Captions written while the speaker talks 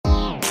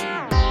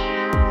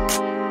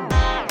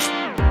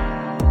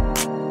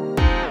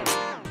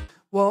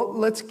Well,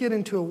 let's get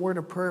into a word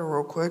of prayer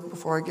real quick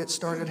before I get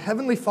started.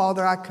 Heavenly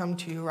Father, I come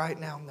to you right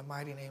now in the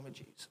mighty name of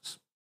Jesus.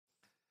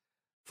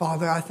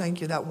 Father, I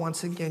thank you that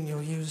once again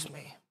you'll use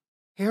me.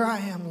 Here I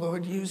am,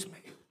 Lord, use me.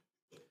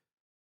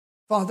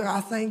 Father,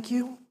 I thank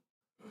you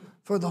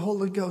for the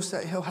Holy Ghost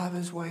that he'll have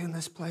his way in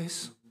this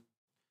place.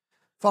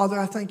 Father,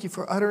 I thank you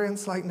for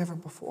utterance like never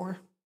before.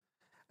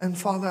 And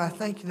Father, I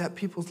thank you that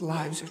people's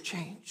lives are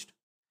changed.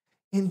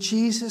 In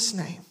Jesus'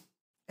 name,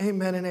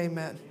 amen and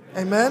amen.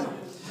 Amen?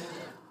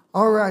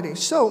 All righty.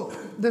 So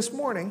this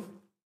morning,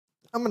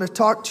 I'm going to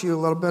talk to you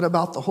a little bit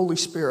about the Holy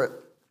Spirit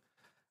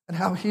and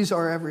how he's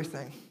our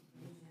everything.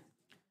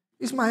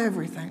 He's my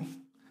everything.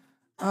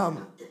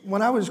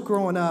 When I was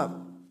growing up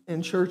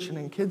in church and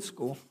in kids'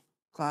 school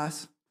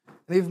class,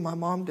 and even my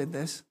mom did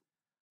this,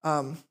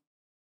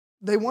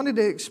 they wanted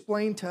to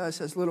explain to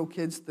us as little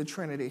kids the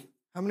Trinity.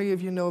 How many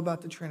of you know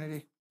about the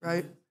Trinity,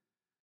 right?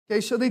 Okay,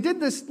 so they did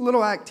this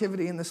little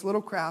activity in this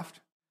little craft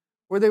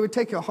where they would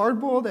take a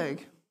hard-boiled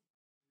egg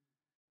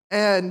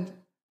and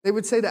they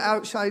would say the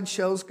outside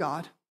shell's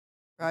God,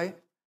 right?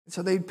 And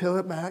so they'd peel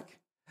it back.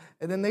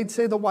 And then they'd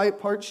say the white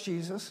part's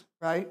Jesus,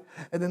 right?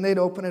 And then they'd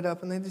open it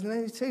up and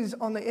they'd say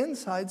on the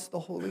inside's the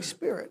Holy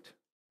Spirit,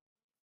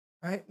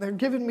 right? They're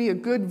giving me a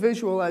good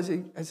visual as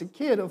a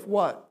kid of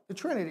what? The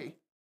Trinity.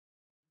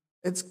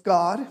 It's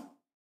God,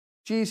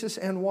 Jesus,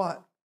 and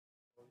what?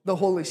 The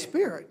Holy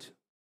Spirit.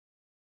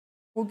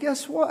 Well,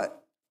 guess what?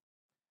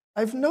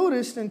 I've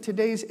noticed in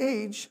today's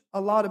age, a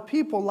lot of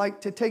people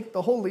like to take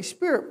the Holy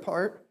Spirit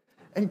part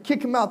and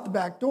kick him out the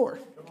back door.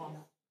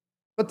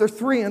 But they're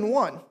three in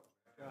one.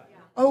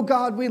 Oh,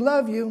 God, we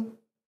love you.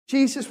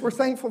 Jesus, we're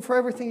thankful for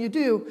everything you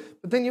do.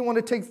 But then you want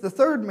to take the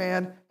third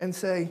man and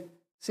say,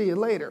 see you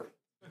later.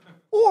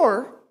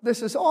 Or,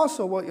 this is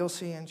also what you'll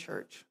see in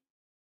church.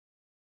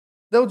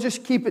 They'll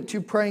just keep it to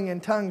praying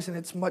in tongues, and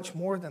it's much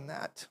more than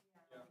that.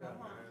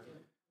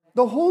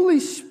 The Holy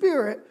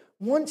Spirit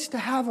wants to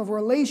have a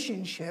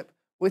relationship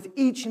with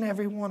each and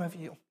every one of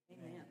you.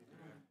 Amen.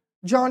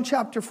 John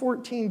chapter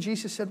 14,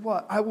 Jesus said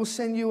what? I will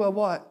send you a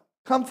what?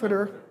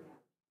 Comforter.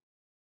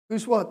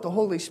 Who's what? The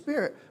Holy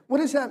Spirit. What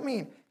does that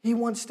mean? He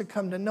wants to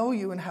come to know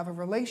you and have a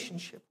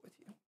relationship with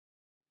you.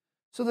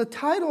 So the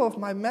title of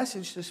my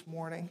message this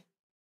morning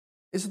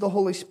is The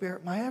Holy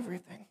Spirit, My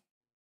Everything.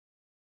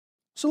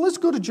 So let's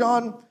go to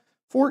John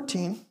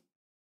 14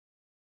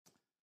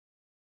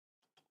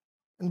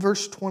 and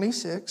verse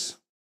 26.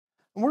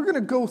 And we're going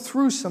to go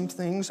through some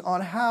things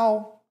on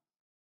how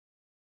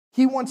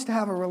he wants to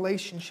have a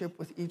relationship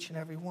with each and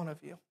every one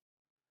of you.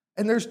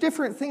 And there's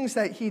different things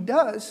that he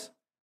does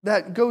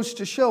that goes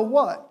to show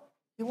what?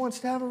 He wants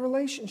to have a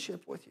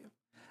relationship with you.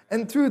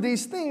 And through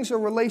these things, a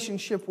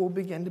relationship will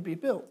begin to be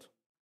built.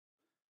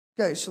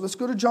 Okay, so let's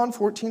go to John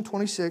 14,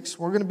 26.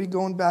 We're going to be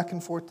going back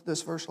and forth to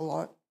this verse a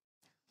lot.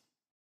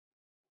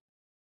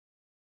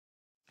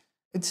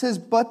 It says,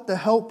 but the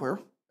Helper,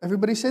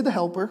 everybody say the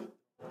Helper,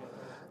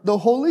 the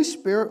Holy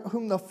Spirit,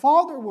 whom the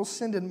Father will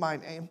send in my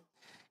name,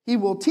 he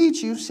will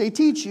teach you, say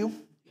teach you,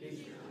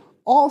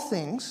 all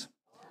things,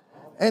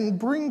 and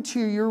bring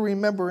to your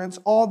remembrance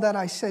all that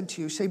I said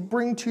to you. Say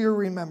bring to your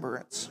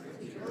remembrance.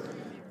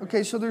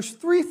 Okay, so there's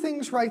three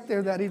things right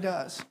there that he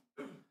does.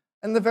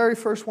 And the very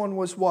first one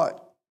was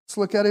what? Let's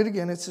look at it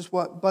again. It says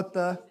what? But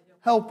the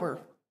Helper.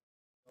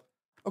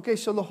 Okay,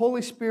 so the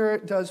Holy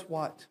Spirit does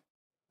what?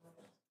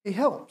 He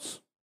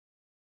helps.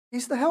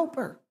 He's the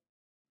helper.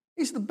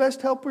 He's the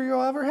best helper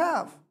you'll ever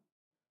have.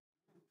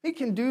 He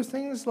can do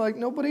things like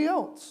nobody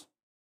else.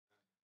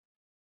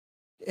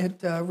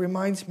 It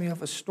reminds me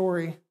of a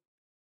story.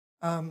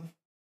 Right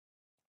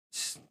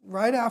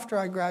after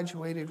I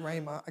graduated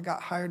Rhema, I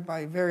got hired by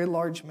a very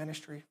large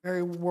ministry,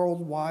 very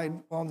worldwide,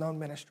 well-known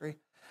ministry.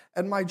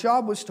 And my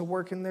job was to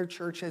work in their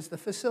church as the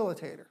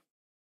facilitator.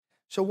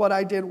 So what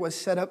I did was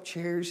set up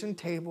chairs and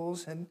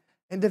tables and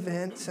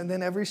events, and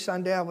then every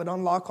Sunday I would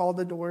unlock all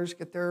the doors,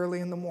 get there early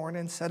in the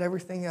morning, set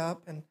everything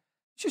up, and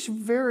it's just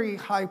very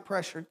high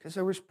pressured because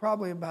there was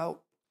probably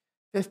about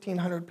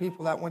 1,500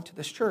 people that went to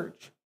this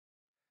church.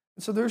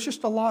 And so there's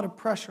just a lot of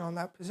pressure on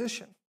that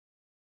position.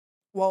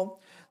 Well,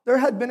 there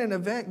had been an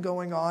event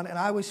going on, and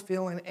I was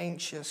feeling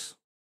anxious.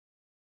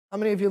 How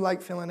many of you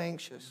like feeling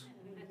anxious?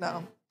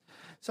 No.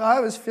 So I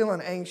was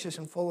feeling anxious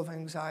and full of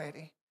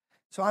anxiety.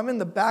 So I'm in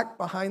the back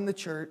behind the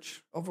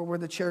church, over where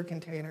the chair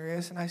container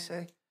is, and I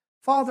say,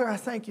 Father, I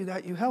thank you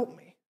that you helped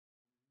me.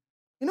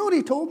 You know what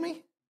he told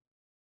me?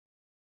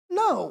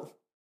 No.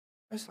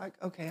 I was like,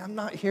 okay, I'm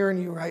not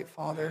hearing you right,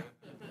 Father.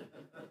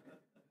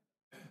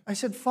 I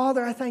said,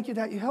 Father, I thank you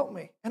that you helped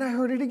me. And I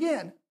heard it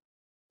again.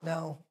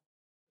 No.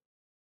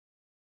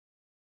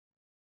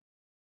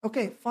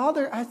 Okay,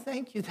 Father, I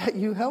thank you that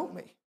you helped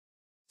me.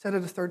 Said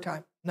it a third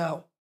time.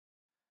 No.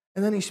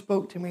 And then he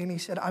spoke to me and he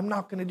said, I'm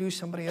not going to do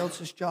somebody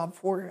else's job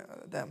for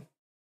them.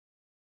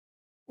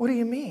 What do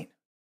you mean?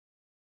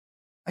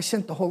 I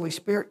sent the Holy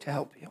Spirit to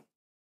help you.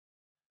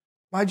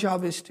 My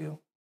job is to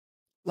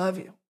love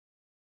you.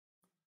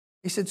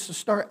 He said, so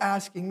start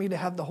asking me to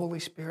have the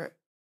Holy Spirit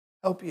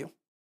help you.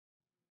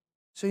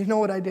 So you know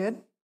what I did?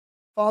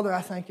 Father,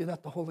 I thank you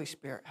that the Holy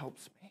Spirit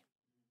helps me.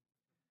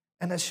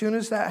 And as soon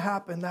as that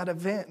happened, that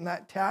event and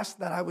that task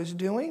that I was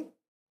doing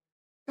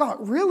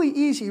got really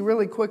easy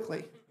really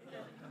quickly.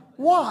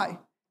 Why?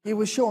 He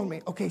was showing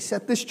me, okay,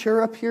 set this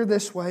chair up here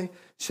this way,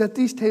 set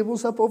these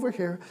tables up over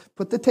here,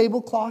 put the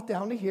tablecloth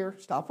down to here,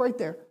 stop right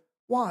there.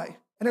 Why?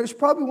 And it was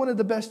probably one of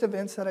the best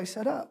events that I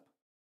set up.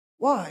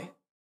 Why?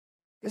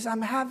 Because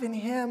I'm having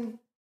him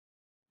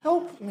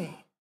help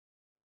me.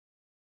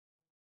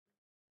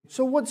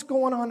 So what's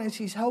going on as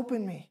he's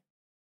helping me?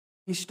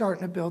 He's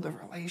starting to build a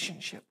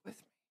relationship with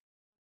me.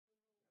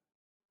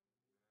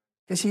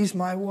 Because he's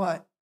my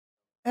what?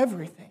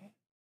 Everything.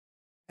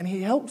 And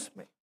he helps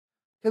me.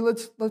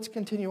 Okay, let's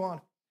continue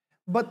on.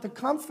 But the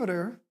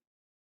Comforter,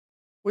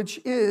 which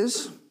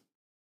is,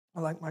 I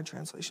like my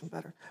translation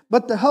better,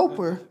 but the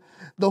Helper,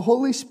 the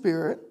Holy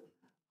Spirit,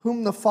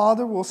 whom the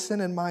Father will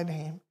send in my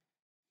name,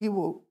 he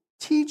will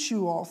teach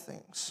you all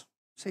things.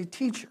 Say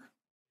teacher.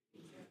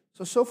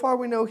 So far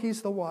we know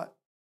he's the what?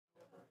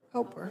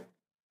 Helper.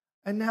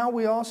 And now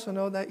we also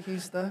know that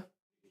he's the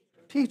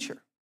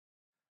teacher.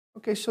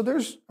 Okay, so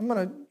I'm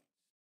going to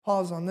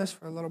pause on this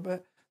for a little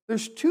bit.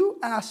 There's two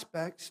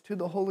aspects to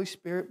the Holy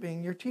Spirit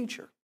being your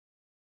teacher.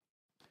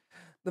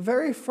 The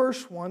very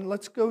first one,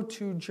 let's go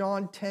to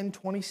John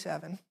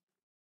 10:27.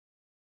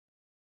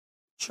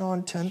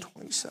 John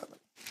 10:27.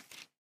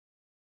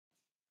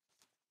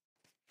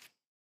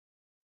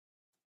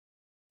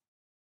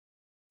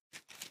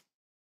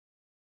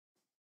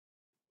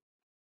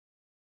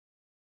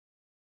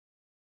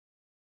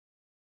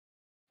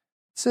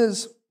 It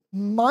says,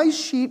 my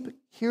sheep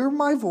hear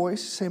my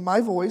voice, say my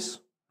voice,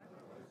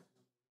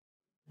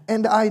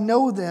 and I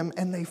know them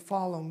and they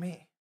follow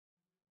me.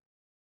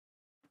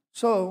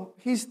 So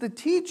he's the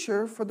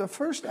teacher for the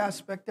first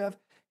aspect of,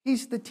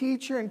 he's the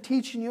teacher and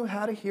teaching you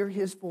how to hear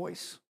his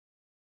voice.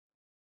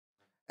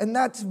 And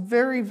that's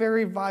very,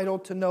 very vital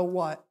to know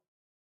what?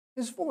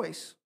 His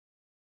voice.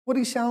 What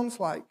he sounds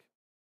like.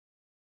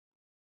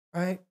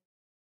 Right?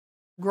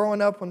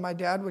 Growing up, when my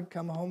dad would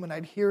come home and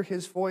I'd hear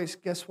his voice,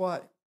 guess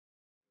what?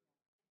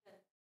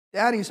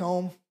 Daddy's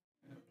home.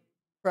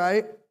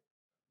 Right?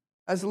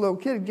 As a little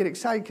kid, I'd get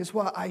excited because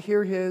what? I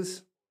hear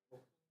his.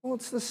 Well,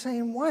 it's the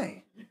same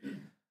way.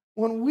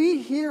 When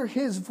we hear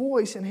his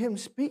voice and him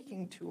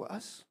speaking to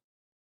us,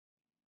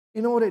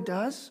 you know what it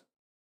does?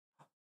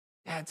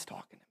 Dad's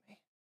talking to me.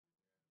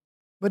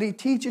 But he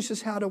teaches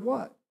us how to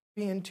what?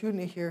 Be in tune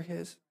to hear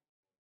his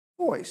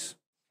voice.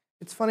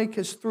 It's funny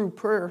because through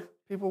prayer,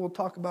 people will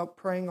talk about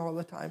praying all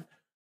the time.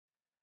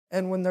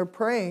 And when they're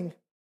praying,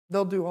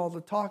 they'll do all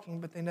the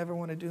talking, but they never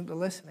want to do the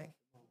listening.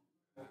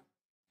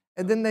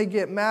 And then they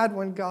get mad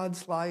when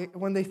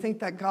when they think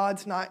that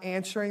God's not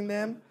answering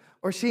them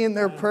or seeing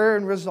their prayer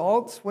and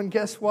results, when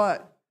guess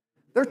what?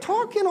 They're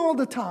talking all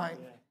the time.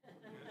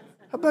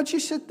 How about you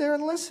sit there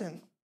and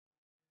listen?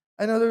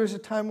 I know there was a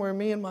time where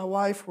me and my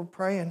wife were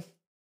praying.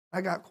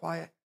 I got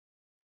quiet.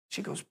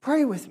 She goes,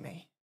 pray with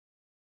me.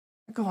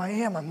 I go,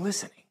 I'm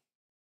listening.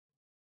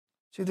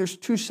 See, there's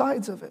two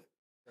sides of it.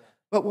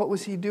 But what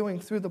was he doing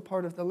through the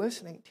part of the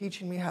listening?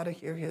 Teaching me how to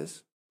hear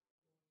his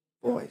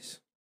voice.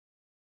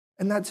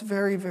 And that's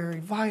very, very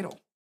vital.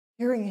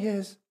 Hearing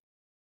his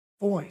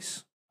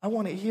voice. I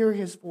want to hear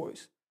his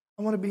voice.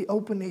 I want to be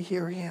open to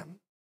hear him.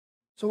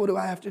 So what do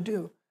I have to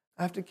do?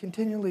 I have to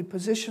continually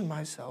position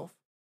myself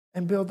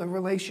and build a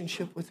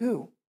relationship with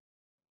who?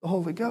 The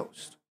Holy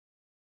Ghost.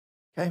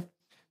 Okay?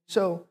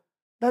 So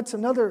that's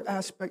another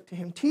aspect to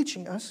him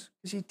teaching us,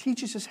 is he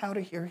teaches us how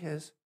to hear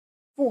his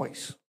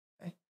voice.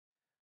 Okay?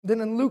 Then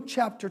in Luke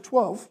chapter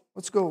 12,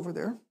 let's go over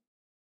there.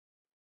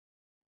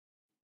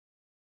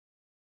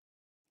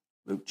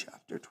 Luke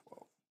chapter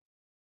 12.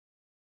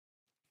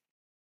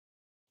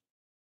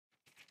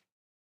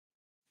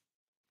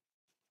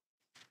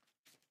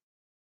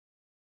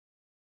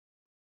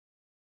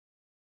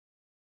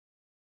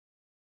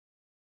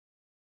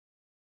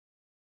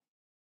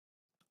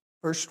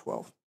 Verse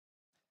 12.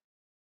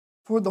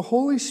 For the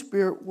Holy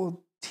Spirit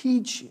will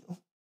teach you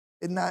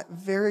in that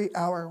very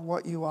hour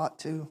what you ought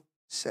to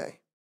say.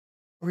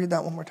 I'll read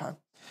that one more time.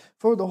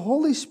 For the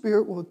Holy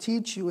Spirit will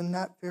teach you in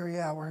that very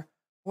hour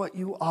what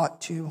you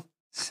ought to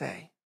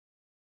say.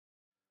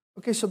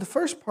 Okay, so the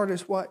first part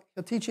is what?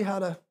 He'll teach you how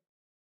to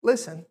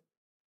listen,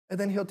 and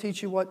then he'll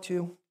teach you what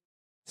to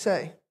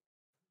say.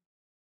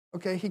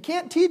 Okay, he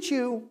can't teach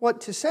you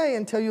what to say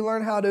until you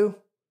learn how to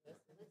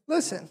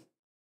listen.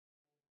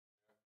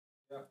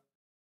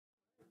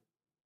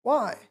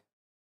 Why?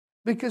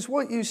 Because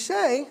what you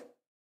say,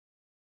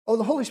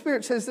 the Holy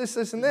Spirit says this,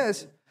 this, and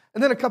this,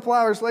 and then a couple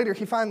hours later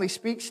he finally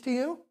speaks to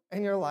you,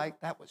 and you're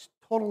like, that was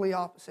totally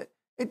opposite.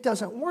 It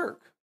doesn't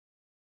work.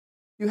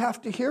 You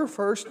have to hear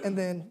first and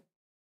then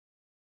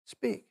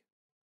speak.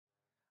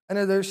 I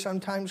know there's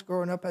sometimes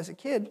growing up as a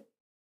kid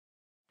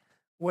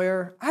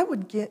where I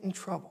would get in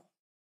trouble.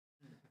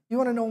 You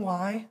want to know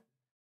why?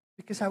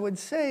 Because I would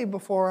say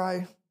before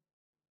I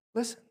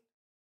listened.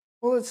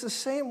 Well, it's the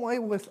same way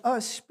with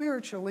us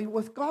spiritually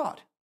with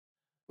God.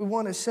 We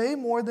want to say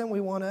more than we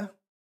want to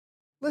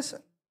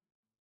listen.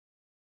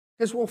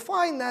 Because we'll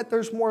find that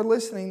there's more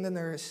listening than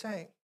there is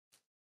saying.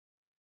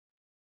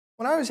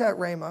 when I was at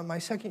Rhema, my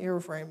second year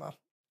of Rhema,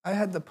 I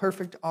had the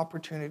perfect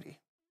opportunity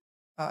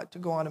to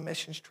go on a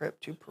missions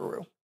trip to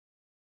Peru.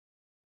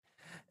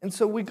 And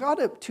so we got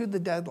up to the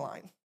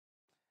deadline,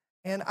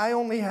 and I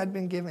only had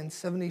been given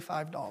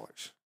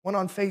 $75. Went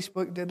on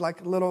Facebook, did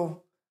like a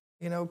little,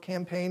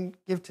 campaign,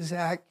 give to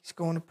Zach, he's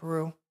going to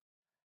Peru.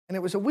 And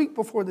it was a week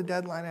before the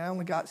deadline, and I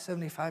only got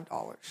 $75.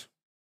 And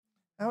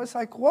I was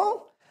like,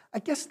 well, I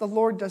guess the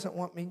Lord doesn't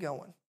want me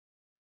going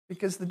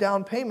because the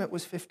down payment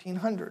was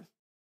 $1,500.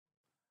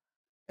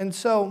 And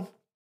so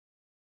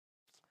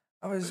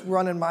I was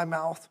running my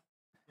mouth.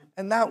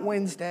 And that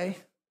Wednesday,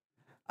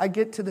 I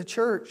get to the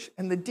church,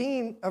 and the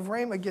dean of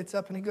Rhema gets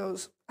up and he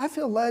goes, I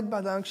feel led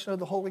by the unction of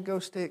the Holy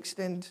Ghost to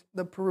extend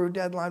the Peru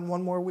deadline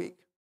one more week.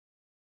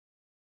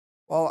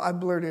 Well, I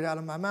blurted out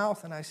of my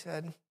mouth and I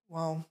said,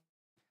 well,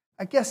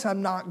 I guess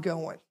I'm not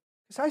going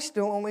because I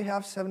still only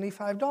have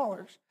 $75.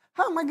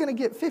 How am I going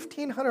to get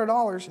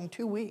 $1,500 in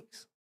 2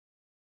 weeks?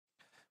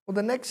 Well,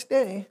 the next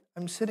day,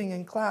 I'm sitting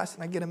in class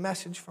and I get a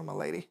message from a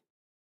lady.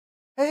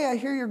 Hey, I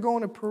hear you're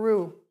going to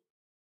Peru.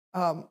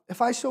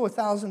 If I sow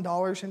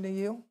 $1,000 into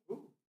you,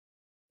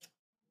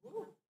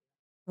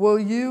 will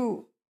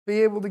you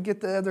be able to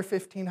get the other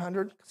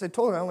 $1,500? Because I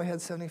told her I only had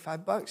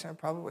 $75 and I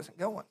probably wasn't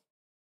going.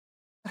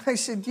 I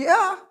said,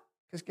 yeah,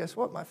 because guess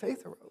what? My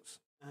faith arose.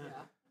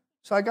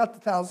 So I got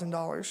the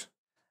 $1,000.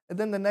 And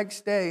then the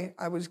next day,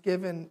 I was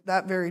given,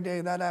 that very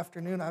day, that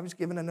afternoon, I was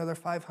given another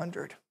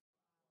 $500.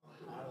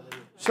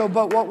 So,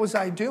 but what was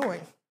I doing?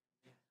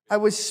 I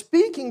was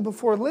speaking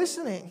before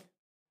listening.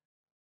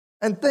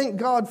 And thank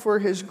God for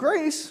His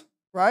grace,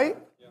 right?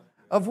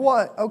 Of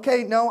what?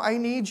 Okay, no, I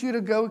need you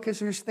to go because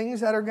there's things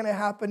that are going to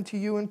happen to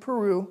you in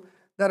Peru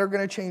that are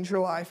going to change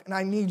your life, and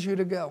I need you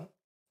to go.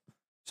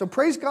 So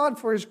praise God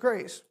for His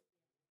grace,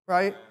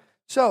 right?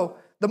 So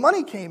the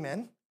money came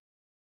in,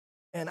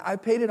 and I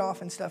paid it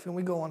off and stuff, and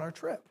we go on our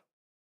trip.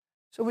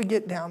 So we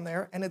get down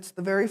there, and it's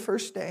the very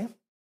first day,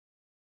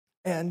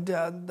 and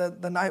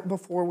the night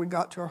before we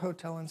got to our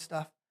hotel and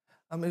stuff.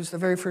 It was the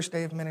very first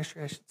day of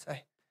ministry, I should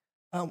say.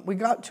 We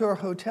got to our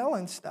hotel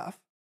and stuff,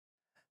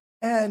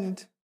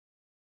 and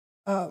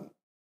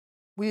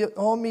we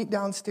all meet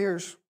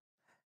downstairs,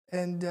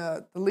 and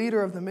the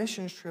leader of the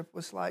missions trip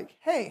was like,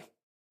 hey,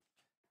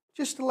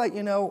 just to let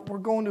you know, we're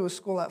going to a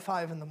school at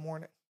 5 in the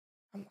morning.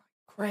 I'm like,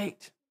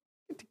 great.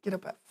 I get to get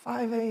up at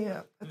 5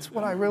 a.m. That's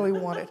what I really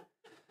wanted.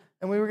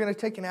 And we were going to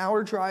take an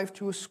hour drive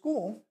to a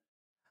school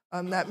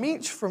that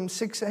meets from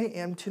 6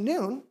 a.m. to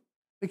noon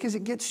because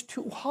it gets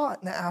too hot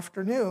in the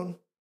afternoon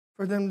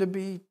for them to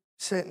be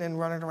sitting and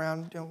running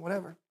around doing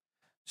whatever.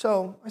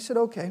 So I said,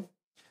 okay.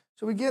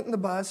 So we get in the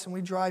bus and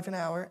we drive an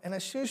hour. And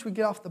as soon as we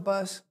get off the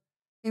bus,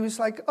 he was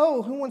like,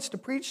 oh, who wants to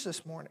preach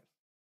this morning?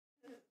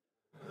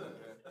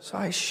 So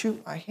I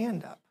shoot my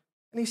hand up.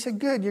 And he said,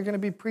 good, you're going to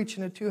be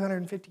preaching to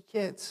 250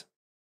 kids.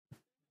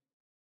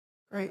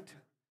 Great.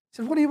 He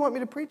said, what do you want me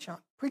to preach on?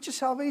 Preach a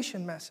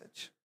salvation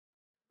message.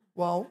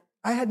 Well,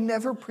 I had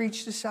never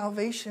preached a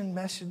salvation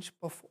message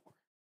before.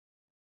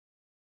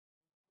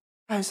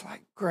 I was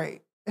like,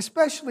 great.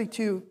 Especially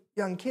to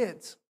young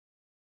kids.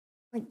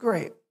 Like,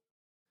 great.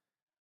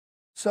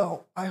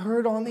 So I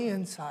heard on the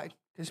inside,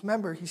 because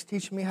remember, he's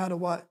teaching me how to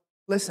what?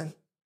 Listen.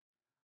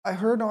 I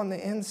heard on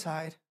the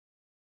inside,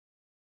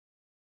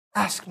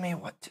 ask me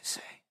what to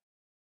say.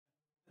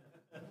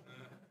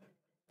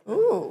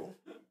 Ooh,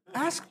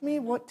 ask me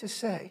what to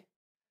say.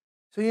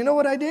 So you know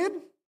what I did?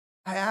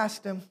 I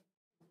asked him.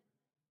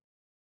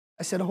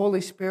 I said,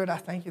 Holy Spirit, I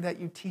thank you that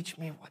you teach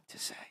me what to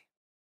say.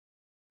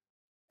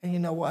 And you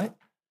know what?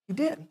 He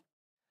did.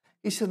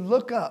 He said,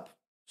 look up.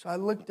 So I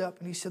looked up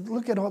and he said,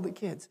 look at all the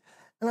kids.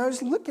 And I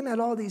was looking at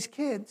all these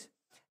kids,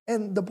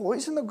 and the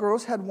boys and the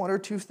girls had one or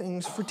two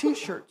things for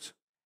t-shirts.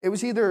 It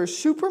was either a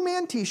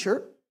Superman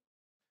t-shirt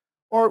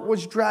or it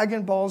was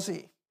Dragon Ball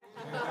Z,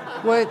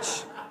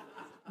 which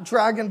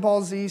Dragon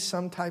Ball Z,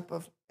 some type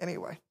of,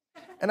 anyway.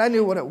 And I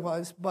knew what it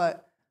was,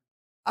 but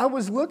I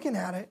was looking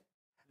at it,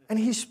 and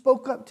he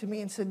spoke up to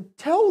me and said,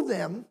 tell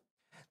them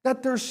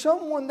that there's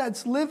someone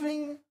that's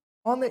living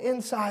on the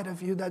inside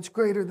of you that's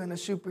greater than a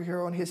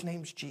superhero, and his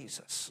name's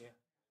Jesus.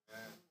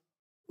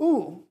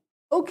 Ooh,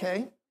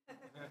 okay.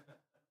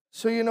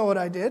 So you know what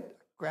I did?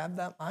 Grabbed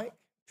that mic.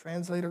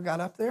 Translator got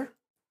up there.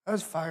 I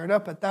was fired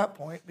up at that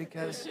point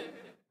because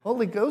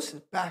Holy Ghost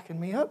is backing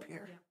me up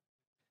here.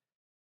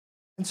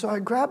 And so I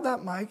grabbed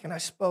that mic and I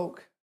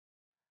spoke.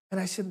 And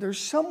I said, there's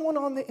someone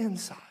on the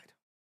inside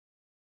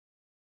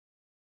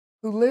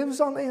who lives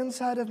on the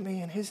inside of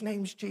me, and his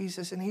name's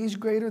Jesus, and he's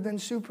greater than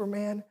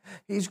Superman.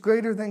 He's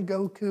greater than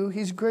Goku.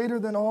 He's greater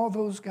than all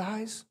those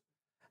guys.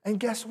 And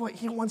guess what?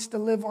 He wants to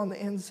live on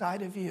the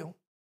inside of you.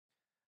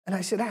 And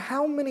I said,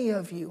 how many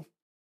of you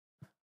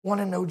want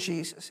to know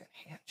Jesus? And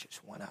hands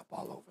just went up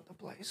all over the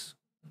place.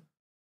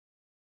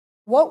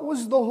 What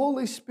was the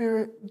Holy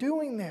Spirit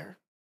doing there?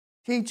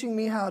 Teaching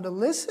me how to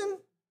listen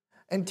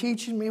and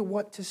teaching me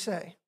what to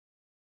say.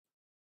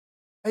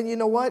 And you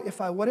know what?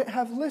 If I wouldn't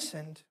have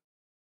listened,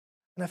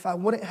 and if I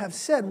wouldn't have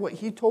said what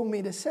he told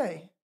me to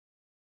say,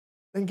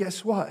 then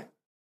guess what?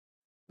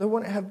 There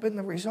wouldn't have been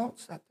the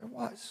results that there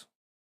was.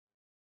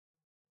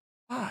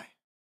 Why?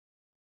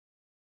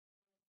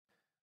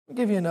 I'll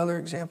give you another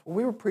example.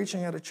 We were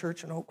preaching at a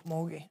church in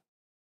Okmulgee,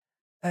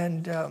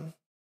 and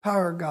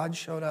power of God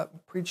showed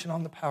up, preaching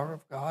on the power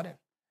of God.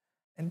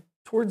 And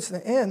towards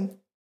the end,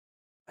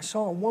 I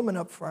saw a woman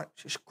up front,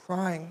 just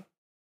crying.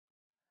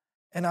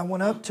 And I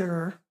went up to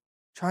her,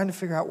 trying to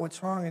figure out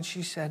what's wrong, and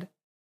she said,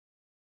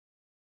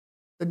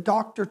 the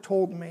doctor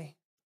told me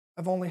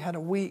I've only had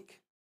a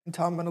week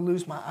until I'm going to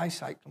lose my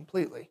eyesight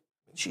completely.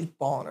 And she's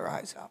bawling her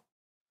eyes out.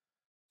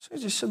 So I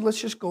just said,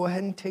 let's just go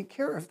ahead and take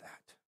care of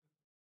that.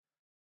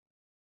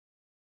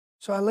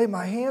 So I laid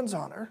my hands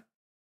on her,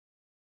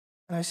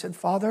 and I said,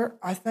 Father,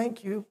 I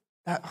thank you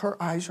that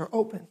her eyes are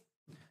open.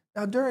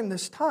 Now, during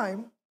this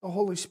time, the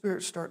Holy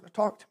Spirit's starting to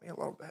talk to me a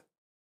little bit.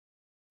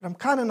 But I'm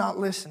kind of not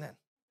listening.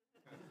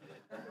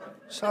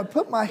 So I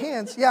put my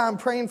hands, I'm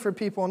praying for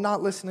people and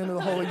not listening to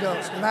the Holy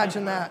Ghost.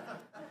 Imagine that.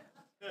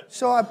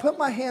 So I put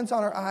my hands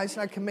on her eyes,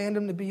 and I command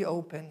them to be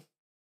open.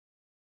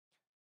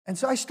 And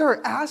so I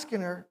start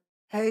asking her,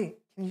 hey,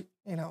 can you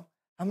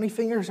how many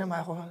fingers am I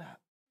holding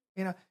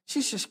up?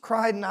 She's just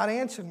cried and not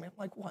answering me. I'm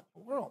like, what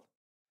in the world?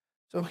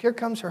 So here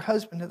comes her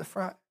husband to the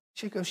front.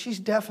 She goes, she's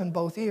deaf in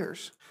both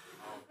ears.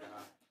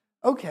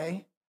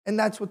 Okay. And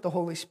that's what the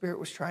Holy Spirit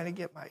was trying to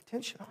get my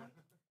attention on.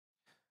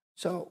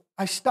 So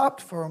I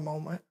stopped for a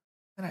moment,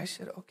 and I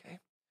said, okay,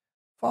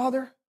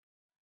 Father,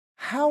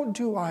 how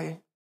do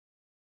I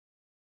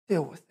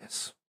deal with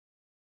this?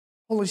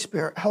 Holy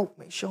Spirit, help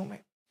me, show me.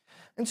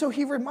 And so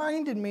he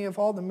reminded me of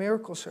all the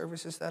miracle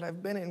services that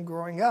I've been in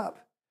growing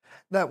up,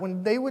 that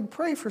when they would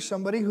pray for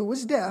somebody who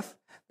was deaf,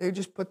 they would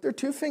just put their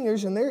 2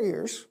 fingers in their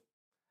ears,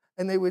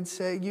 and they would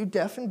say, you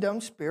deaf and dumb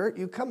spirit,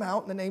 you come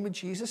out in the name of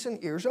Jesus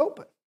and ears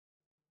open.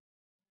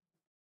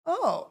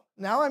 Oh,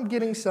 now I'm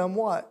getting some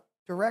what?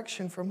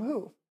 Direction from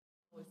who?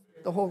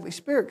 The Holy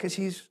Spirit, because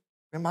he's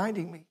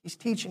reminding me, he's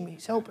teaching me,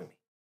 he's helping me.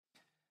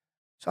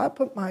 So I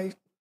put my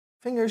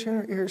fingers in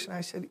her ears, and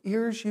I said,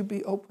 ears, you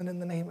be open in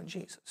the name of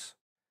Jesus.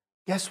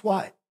 Guess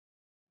what?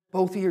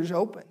 Both ears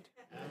opened.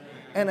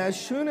 And as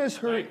soon as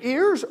her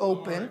ears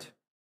opened,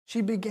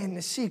 she began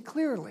to see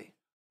clearly.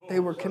 They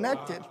were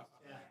connected.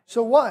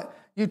 So what?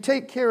 You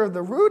take care of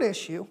the root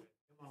issue,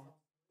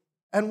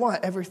 and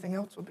what? Everything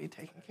else will be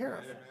taken care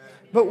of.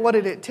 But what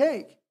did it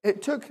take?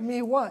 It took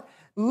me what?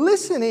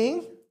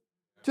 Listening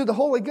to the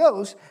Holy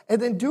Ghost and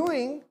then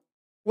doing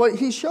what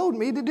he showed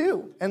me to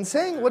do and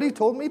saying what he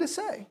told me to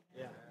say.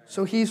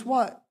 So he's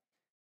what?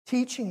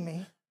 Teaching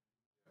me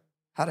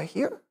how to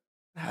hear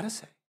and how to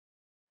say.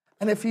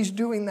 And if he's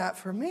doing that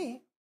for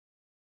me,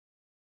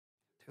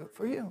 do it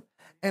for you.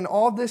 And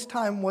all this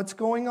time, what's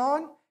going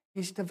on?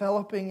 He's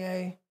developing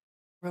a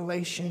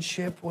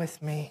relationship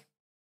with me.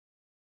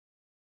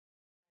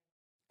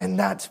 And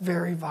that's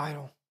very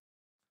vital,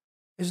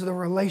 is the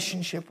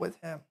relationship with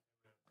him.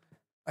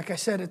 Like I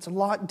said, it's a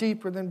lot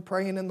deeper than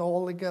praying in the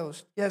Holy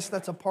Ghost. Yes,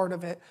 that's a part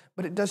of it,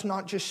 but it does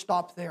not just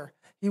stop there.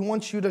 He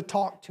wants you to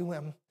talk to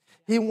him.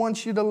 He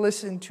wants you to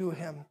listen to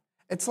him.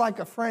 It's like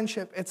a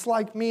friendship. It's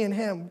like me and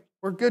him.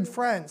 We're good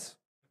friends.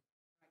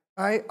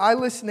 Right? I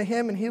listen to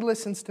him and he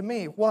listens to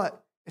me.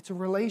 What? It's a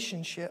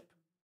relationship.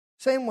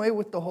 Same way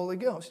with the Holy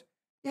Ghost.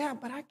 Yeah,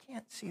 but I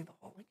can't see the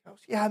Holy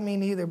Ghost. Yeah, me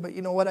neither, but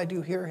you know what? I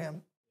do hear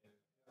him.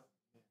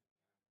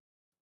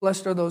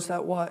 Blessed are those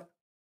that what?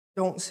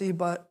 Don't see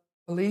but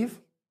believe.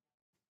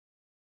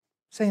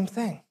 Same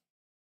thing.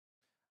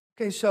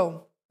 Okay,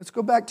 so let's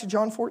go back to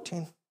John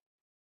 14.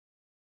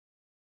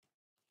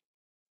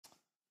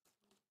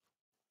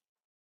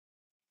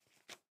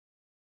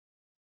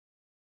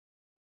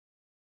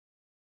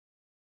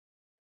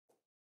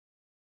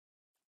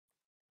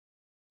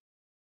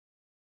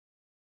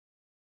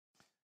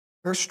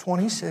 Verse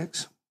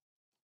 26.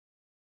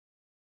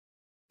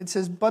 It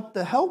says, but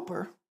the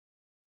Helper,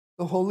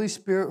 the Holy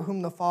Spirit,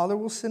 whom the Father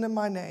will send in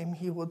my name,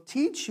 he will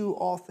teach you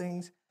all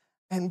things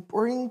and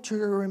bring to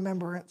your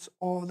remembrance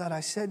all that I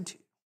said to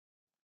you.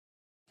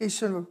 Okay,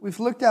 so we've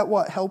looked at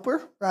what?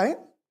 Helper, right?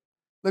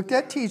 Looked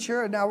at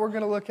teacher, and now we're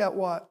going to look at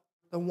what?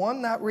 The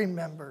one that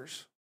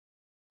remembers.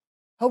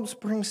 Helps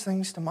brings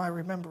things to my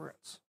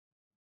remembrance.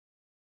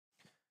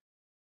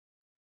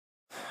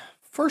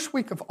 First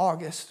week of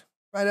August,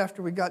 right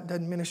after we got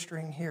done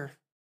ministering here,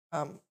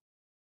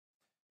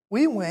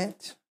 we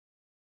went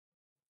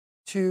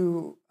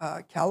to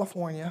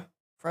California,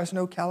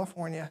 Fresno,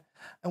 California,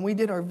 and we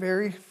did our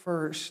very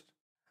first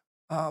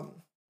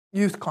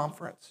youth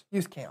conference,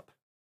 youth camp.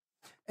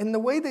 And the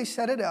way they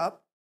set it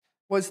up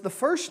was the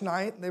first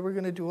night they were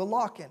going to do a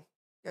lock-in.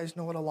 You guys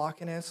know what a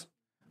lock-in is?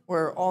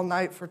 Where all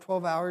night for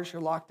 12 hours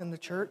you're locked in the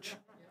church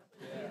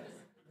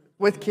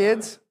with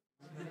kids.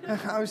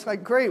 I was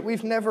like, great,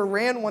 we've never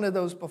ran one of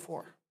those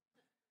before.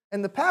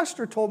 And the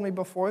pastor told me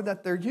before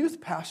that their youth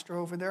pastor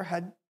over there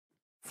had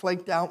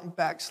flaked out and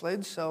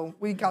backslid, so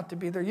we got to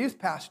be their youth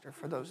pastor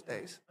for those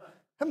days.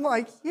 I'm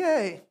like,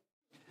 yay.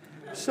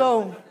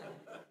 So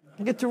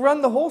I get to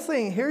run the whole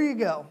thing. Here you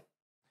go.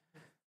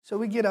 So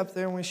we get up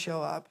there and we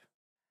show up.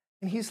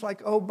 And he's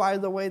like, oh, by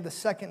the way, the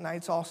second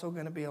night's also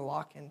going to be a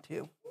lock-in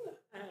too.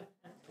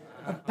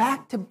 A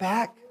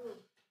back-to-back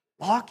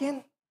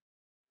lock-in?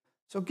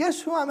 So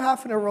guess who I'm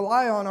having to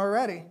rely on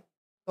already?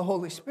 The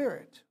Holy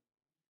Spirit.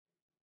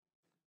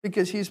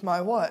 Because he's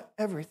my what?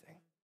 Everything.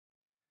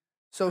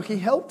 So he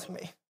helped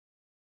me.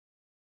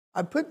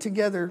 I put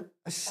together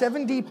a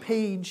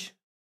 70-page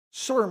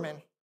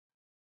sermon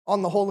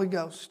on the Holy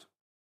Ghost.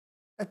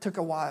 That took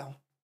a while.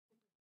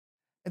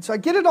 And so I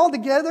get it all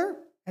together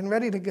and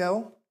ready to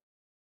go.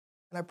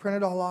 And I print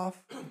it all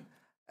off.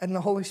 And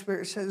the Holy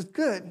Spirit says,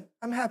 good,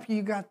 I'm happy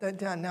you got that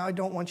done. Now I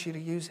don't want you to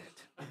use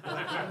it.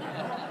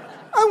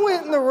 I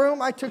went in the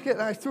room, I took it,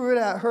 and I threw it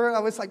at her. I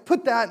was like,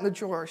 put that in the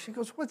drawer. She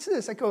goes, what's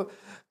this? I go,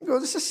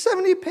 this is a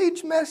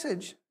 70-page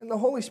message. And the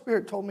Holy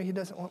Spirit told me he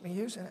doesn't want me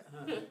using it.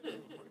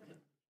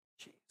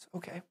 Jeez,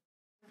 okay.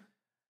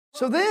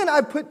 So then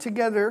I put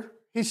together,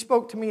 he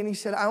spoke to me and he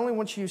said, I only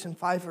want you using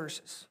 5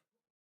 verses.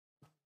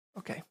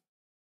 Okay.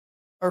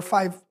 Or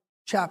 5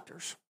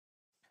 chapters.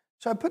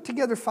 So I put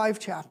together 5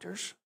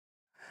 chapters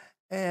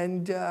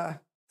and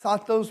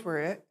thought those were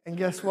it. And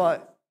guess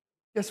what?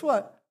 Guess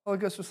what? Holy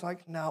Ghost was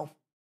like, no.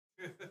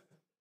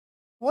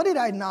 What did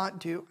I not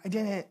do? I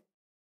didn't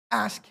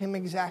ask him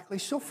exactly.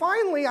 So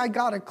finally I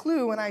got a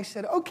clue and I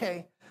said,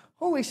 okay,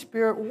 Holy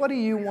Spirit, what do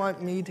you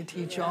want me to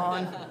teach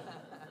on?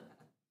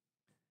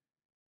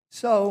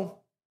 So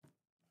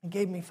he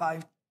gave me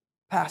 5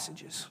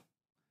 passages.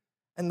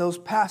 And those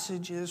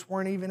passages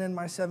weren't even in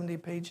my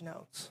 70-page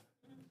notes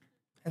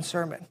and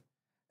sermon.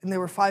 And there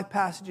were 5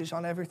 passages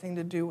on everything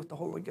to do with the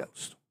Holy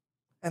Ghost.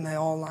 And they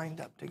all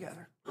lined up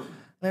together. And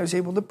I was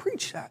able to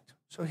preach that.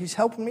 So he's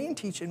helping me and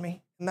teaching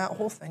me in that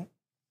whole thing.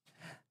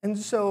 And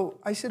so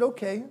I said,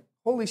 okay,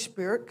 Holy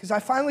Spirit, because I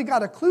finally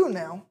got a clue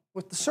now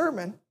with the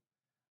sermon.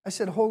 I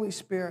said, Holy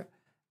Spirit,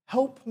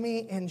 help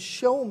me and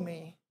show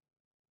me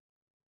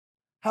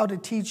how to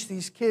teach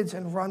these kids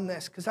and run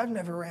this, because I've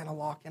never ran a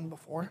lock-in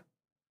before.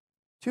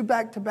 2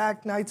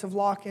 back-to-back nights of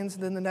lock-ins,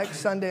 and then the next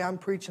Sunday I'm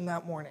preaching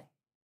that morning.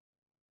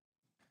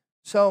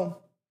 So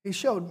he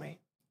showed me.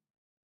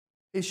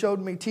 He showed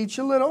me teach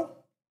a little,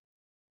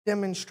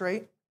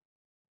 demonstrate,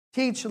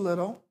 teach a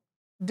little,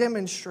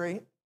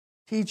 demonstrate,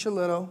 teach a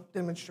little,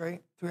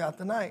 demonstrate throughout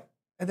the night.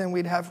 And then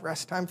we'd have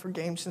rest time for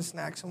games and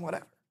snacks and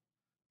whatever.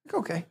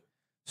 Okay.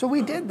 So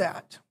we did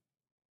that.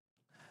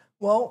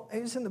 Well,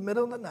 it was in the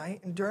middle of the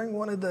night, and during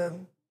one of the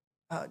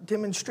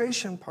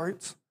demonstration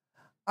parts,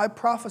 I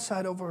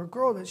prophesied over a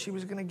girl that she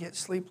was going to get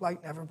sleep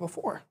like never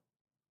before.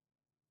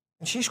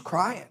 And she's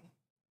crying.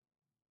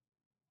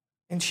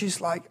 And she's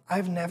like,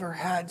 I've never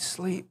had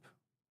sleep.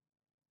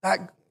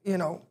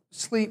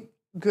 Sleep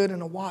good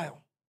in a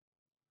while.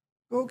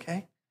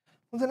 Okay.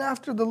 Well, then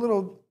after the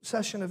little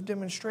session of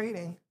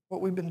demonstrating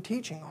what we've been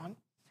teaching on,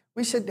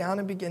 we sit down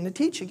and begin to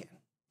teach again.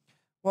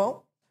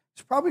 Well,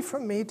 it's probably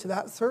from me to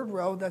that 3rd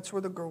row, that's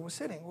where the girl was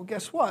sitting. Well,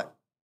 guess what?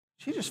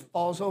 She just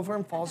falls over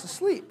and falls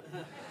asleep.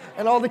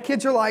 And all the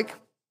kids are like,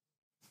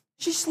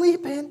 she's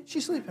sleeping,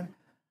 she's sleeping.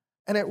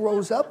 And it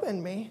rose up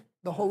in me.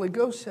 The Holy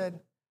Ghost said,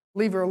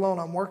 leave her alone,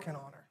 I'm working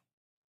on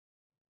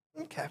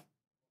her. Okay.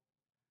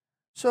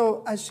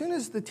 So as soon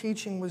as the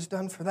teaching was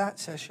done for that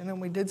session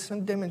and we did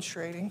some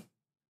demonstrating,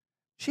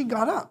 she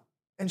got up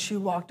and she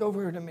walked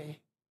over to me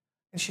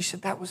and she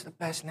said, that was the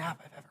best nap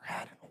I've ever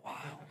had in a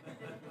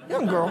while.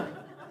 Young girl.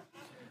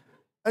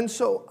 And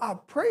so I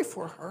pray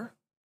for her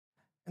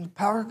and the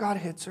power of God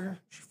hits her.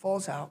 She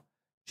falls out.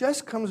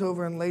 Jess comes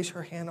over and lays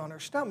her hand on her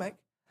stomach,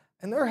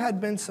 and there had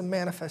been some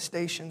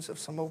manifestations of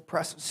some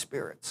oppressive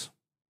spirits.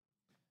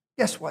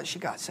 Guess what? She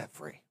got set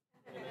free.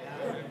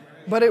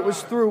 But it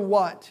was through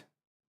what?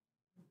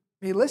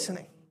 Me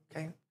listening,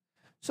 okay?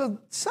 So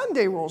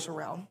Sunday rolls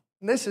around,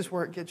 and this is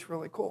where it gets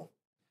really cool.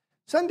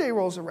 Sunday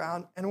rolls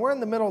around, and we're in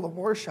the middle of the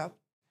worship,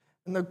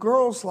 and the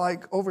girl's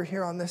like over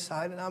here on this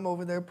side, and I'm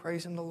over there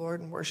praising the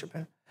Lord and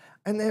worshiping.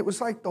 And it was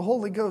like the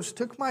Holy Ghost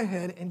took my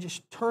head and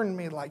just turned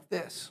me like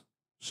this.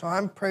 So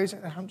I'm praising,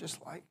 and I'm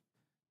just like,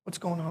 what's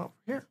going on over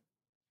here?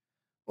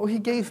 Well, he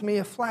gave me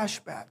a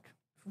flashback.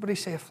 Everybody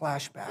say a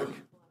flashback.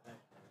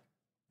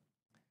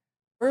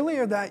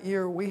 Earlier that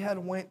year, we had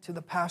went to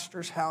the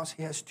pastor's house.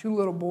 He has 2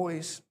 little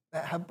boys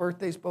that have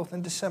birthdays both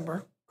in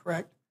December,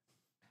 correct?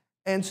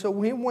 And so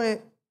we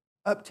went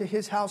up to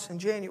his house in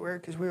January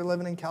because we were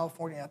living in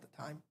California at the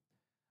time.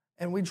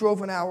 And we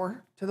drove an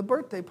hour to the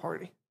birthday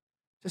party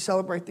to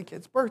celebrate the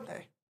kid's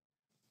birthday.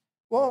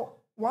 Well,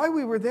 while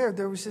we were there,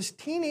 there was this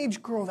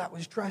teenage girl that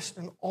was dressed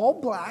in all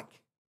black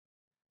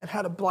and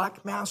had a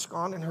black mask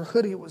on, and her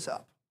hoodie was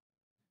up.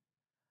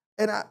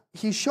 And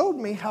he showed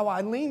me how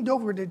I leaned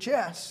over to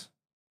Jess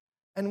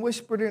and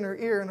whispered in her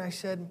ear, and I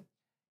said,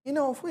 you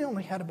know, if we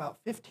only had about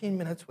 15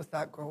 minutes with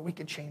that girl, we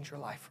could change her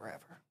life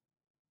forever.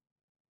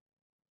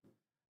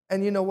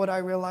 And you know what I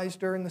realized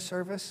during the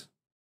service?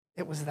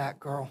 It was that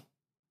girl.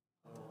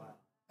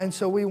 And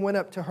so we went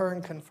up to her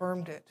and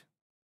confirmed it.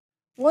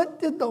 What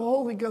did the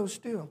Holy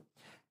Ghost do?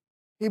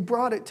 He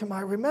brought it to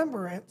my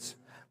remembrance,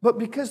 but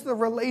because the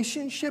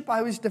relationship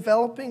I was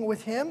developing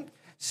with him,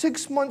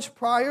 6 months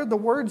prior, the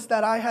words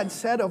that I had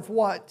said of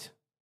what?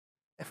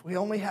 if we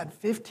only had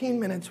 15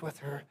 minutes with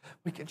her,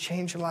 we could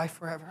change her life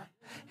forever.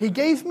 He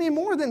gave me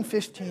more than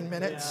 15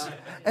 minutes.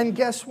 And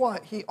guess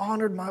what? He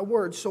honored my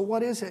word. So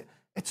what is it?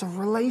 It's a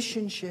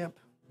relationship.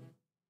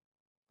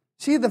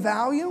 See the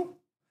value?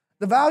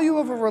 The value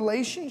of a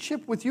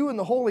relationship with you and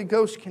the Holy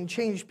Ghost can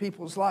change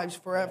people's lives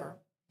forever.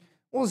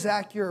 Well,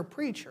 Zach, you're a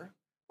preacher.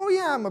 Well,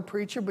 yeah, I'm a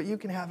preacher, but you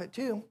can have it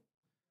too.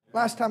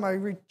 Last time I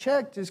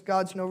checked, is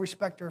God's no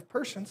respecter of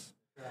persons.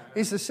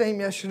 He's the same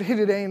yesterday,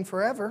 today, and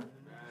forever.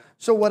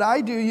 So what I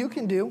do, you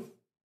can do.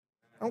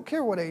 I don't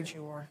care what age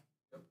you are.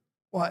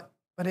 What?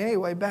 But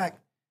anyway,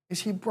 back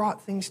is He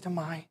brought things to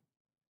my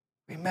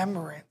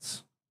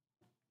remembrance.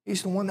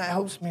 He's the one that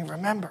helps me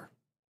remember.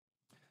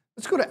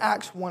 Let's go to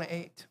Acts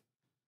 1:8.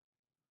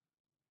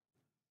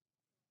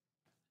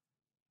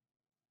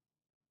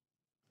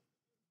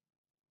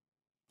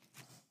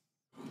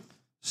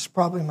 This is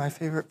probably my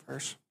favorite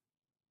verse.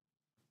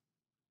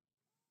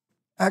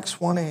 Acts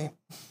 1:8.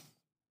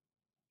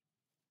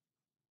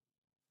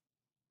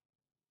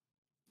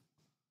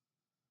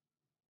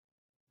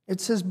 It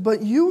says,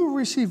 "But you will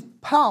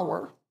receive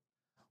power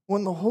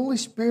when the Holy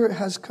Spirit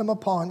has come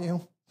upon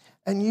you,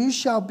 and you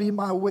shall be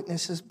my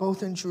witnesses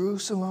both in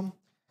Jerusalem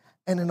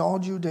and in all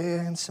Judea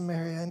and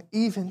Samaria, and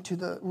even to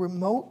the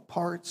remote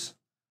parts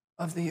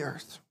of the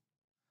earth."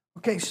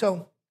 Okay,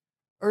 so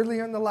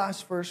earlier in the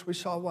last verse, we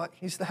saw what?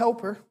 He's the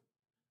helper.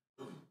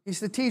 He's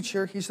the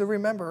teacher. He's the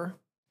rememberer.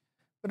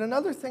 But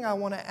another thing I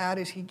want to add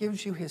is He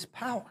gives you His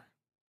power.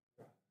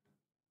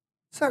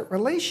 It's that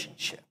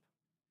relationship.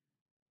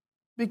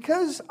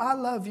 Because I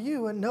love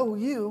you and know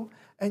you,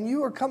 and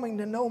you are coming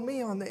to know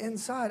me on the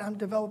inside, I'm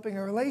developing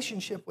a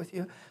relationship with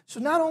you. So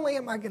not only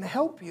am I going to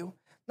help you,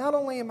 not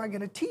only am I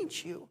going to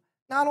teach you,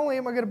 not only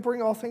am I going to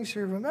bring all things to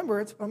your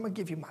remembrance, but I'm going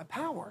to give you my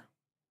power.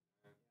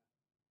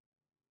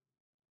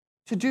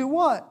 To do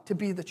what? To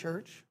be the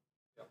church.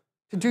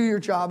 To do your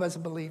job as a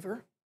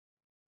believer.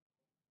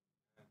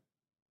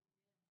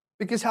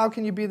 Because how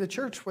can you be the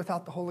church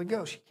without the Holy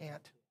Ghost? You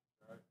can't.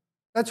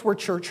 That's where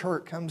church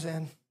hurt comes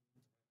in.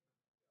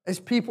 As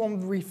people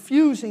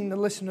refusing to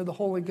listen to the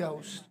Holy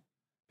Ghost.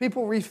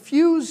 People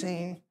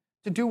refusing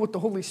to do what the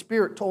Holy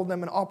Spirit told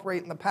them and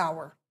operate in the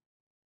power.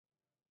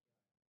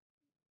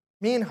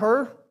 Me and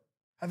her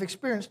have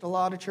experienced a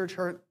lot of church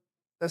hurt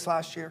this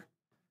last year.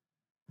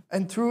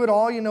 And through it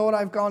all, you know what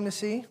I've gone to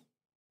see?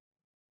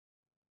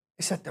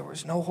 Is that there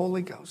was no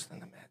Holy Ghost in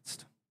the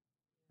midst.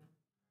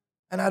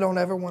 And I don't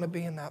ever want to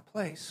be in that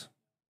place.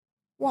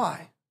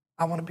 Why?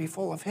 I want to be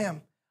full of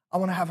Him. I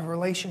want to have a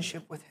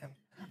relationship with Him.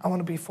 I want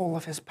to be full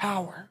of His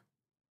power.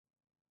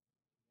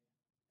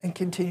 And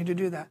continue to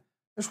do that.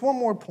 There's one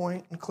more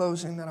point in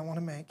closing that I want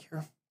to make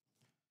here.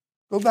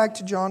 Go back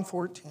to John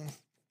 14.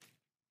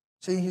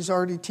 See, he's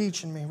already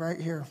teaching me right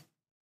here.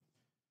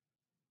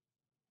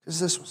 Because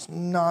this was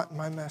not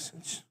my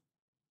message.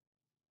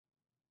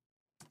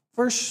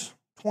 Verse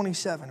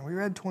 27. We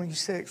read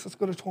 26. Let's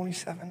go to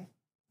 27.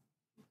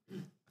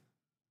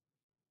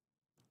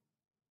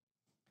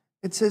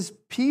 It says,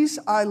 "Peace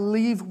I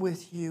leave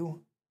with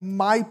you,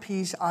 my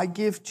peace I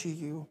give to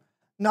you.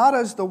 Not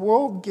as the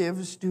world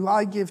gives, do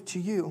I give to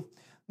you.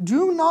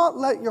 Do not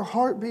let your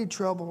heart be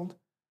troubled,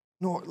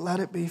 nor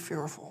let it be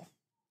fearful."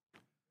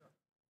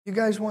 You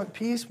guys want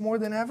peace more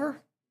than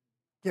ever?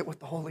 Get with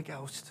the Holy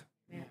Ghost.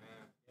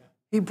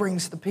 He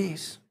brings the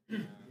peace.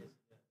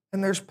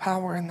 And there's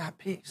power in that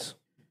peace.